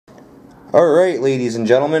Alright, ladies and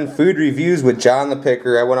gentlemen, food reviews with John the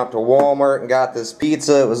Picker. I went up to Walmart and got this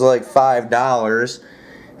pizza. It was like $5.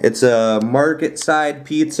 It's a Marketside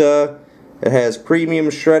pizza. It has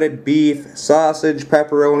premium shredded beef, sausage,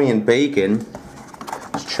 pepperoni, and bacon.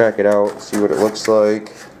 Let's check it out, see what it looks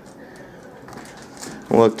like.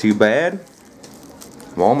 Don't look too bad.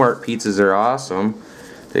 Walmart pizzas are awesome.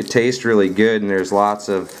 They taste really good, and there's lots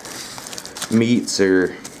of meats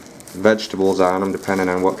or vegetables on them depending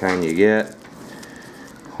on what kind you get.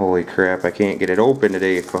 Holy crap, I can't get it open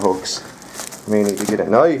today, folks. May need to get a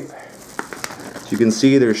knife. As you can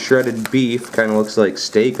see, there's shredded beef, kind of looks like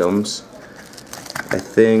steakums. I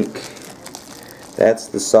think that's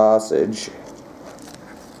the sausage.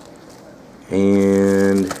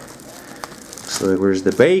 And looks like, where's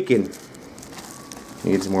the bacon?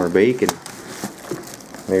 Needs more bacon.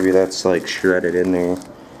 Maybe that's like shredded in there.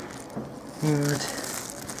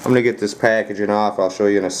 I'm gonna get this packaging off. I'll show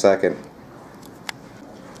you in a second.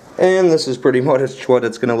 And this is pretty much what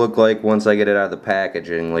it's gonna look like once I get it out of the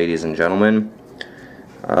packaging, ladies and gentlemen.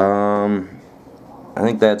 I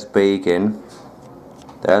think that's bacon.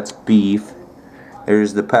 That's beef.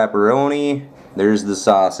 There's the pepperoni. There's the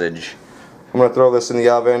sausage. I'm gonna throw this in the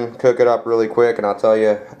oven, cook it up really quick, and I'll tell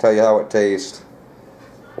you how it tastes.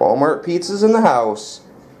 Walmart pizza's in the house.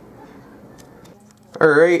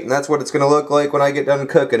 Alright, and that's what it's going to look like when I get done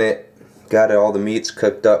cooking it. Got all the meats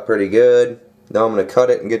cooked up pretty good. Now I'm going to cut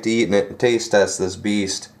it and get to eating it and taste test this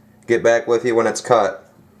beast. Get back with you when it's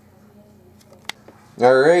cut.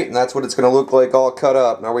 Alright, and that's what it's going to look like all cut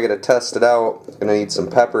up. Now we got to test it out. Going to need some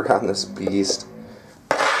pepper on this beast.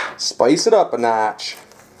 Spice it up a notch.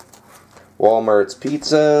 Walmart's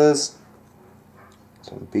pizzas.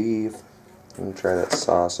 Some beef. Let me try that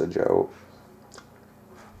sausage out.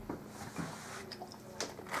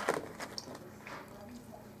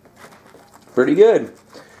 Pretty good.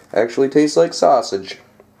 Actually tastes like sausage.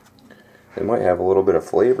 It might have a little bit of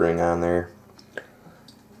flavoring on there.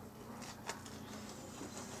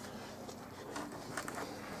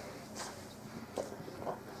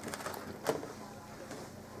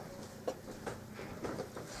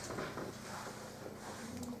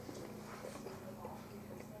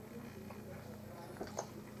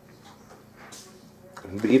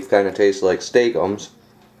 Beef kind of tastes like steakums.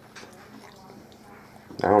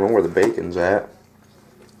 I don't know where the bacon's at.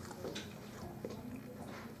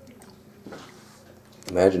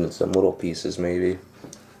 Imagine it's some little pieces maybe.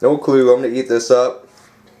 No clue. I'm going to eat this up.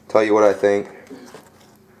 Tell you what I think.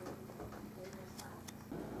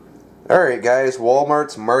 Alright guys,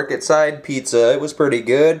 Walmart's Marketside pizza. It was pretty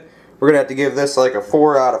good. We're going to have to give this like a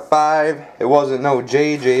 4 out of 5. It wasn't no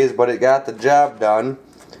JJ's, but it got the job done.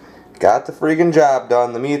 Got the friggin' job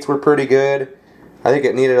done. The meats were pretty good. I think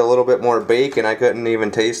it needed a little bit more bacon. I couldn't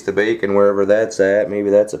even taste the bacon wherever that's at.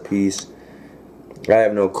 Maybe that's a piece. I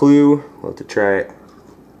have no clue. We'll have to try it.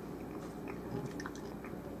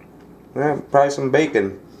 Probably some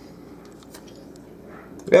bacon.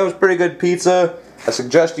 That was pretty good pizza. I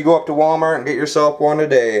suggest you go up to Walmart and get yourself one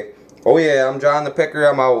today. Oh yeah, I'm John the Picker.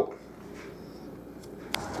 I'm out.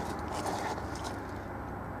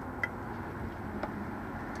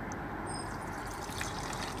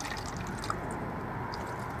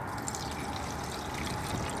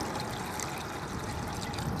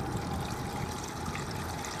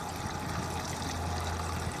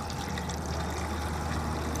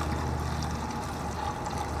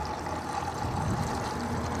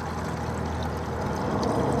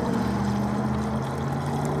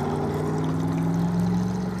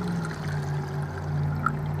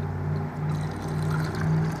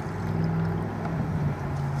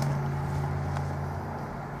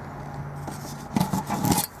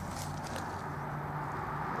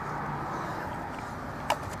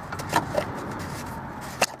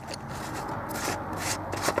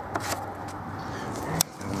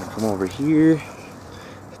 Come over here,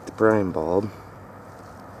 hit the brine bulb.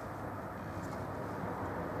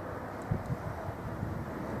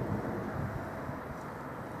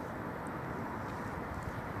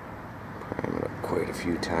 Prime it up quite a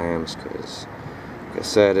few times because, like I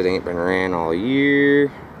said, it ain't been ran all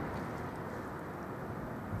year.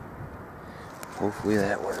 Hopefully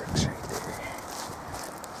that works right there.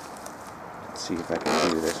 Let's see if I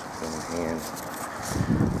can do this with one hand.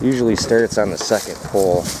 Usually starts on the second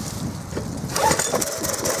pull.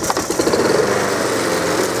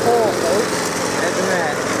 Pull, folks. Imagine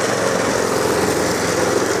that.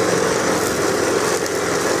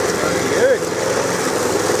 Pretty good.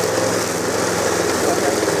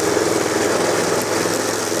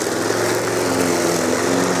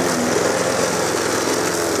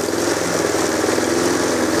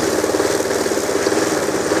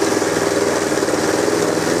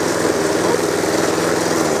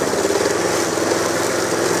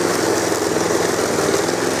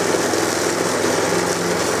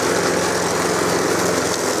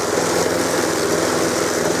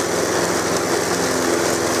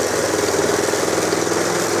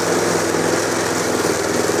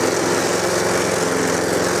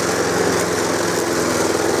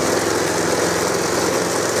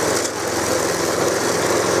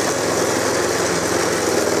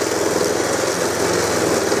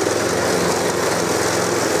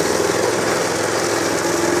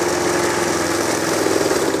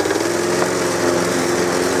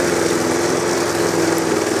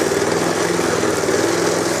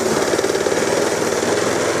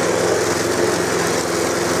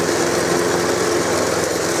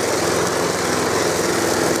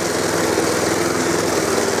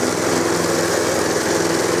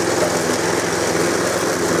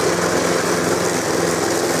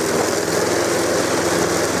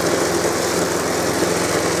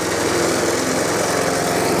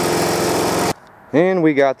 And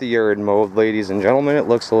we got the yard mowed, ladies and gentlemen. It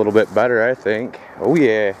looks a little bit better, I think. Oh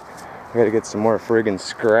yeah. I gotta get some more friggin'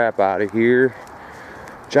 scrap out of here.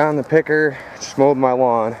 John the Picker just mowed my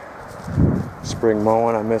lawn. Spring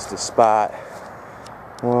mowing, I missed a spot.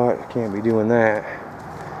 What? Can't be doing that.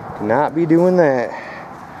 Cannot be doing that.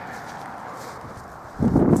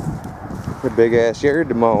 A big ass yard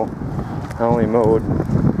to mow. I only mowed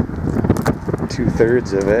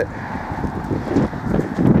 2/3 of it.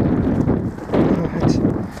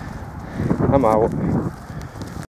 I'm out.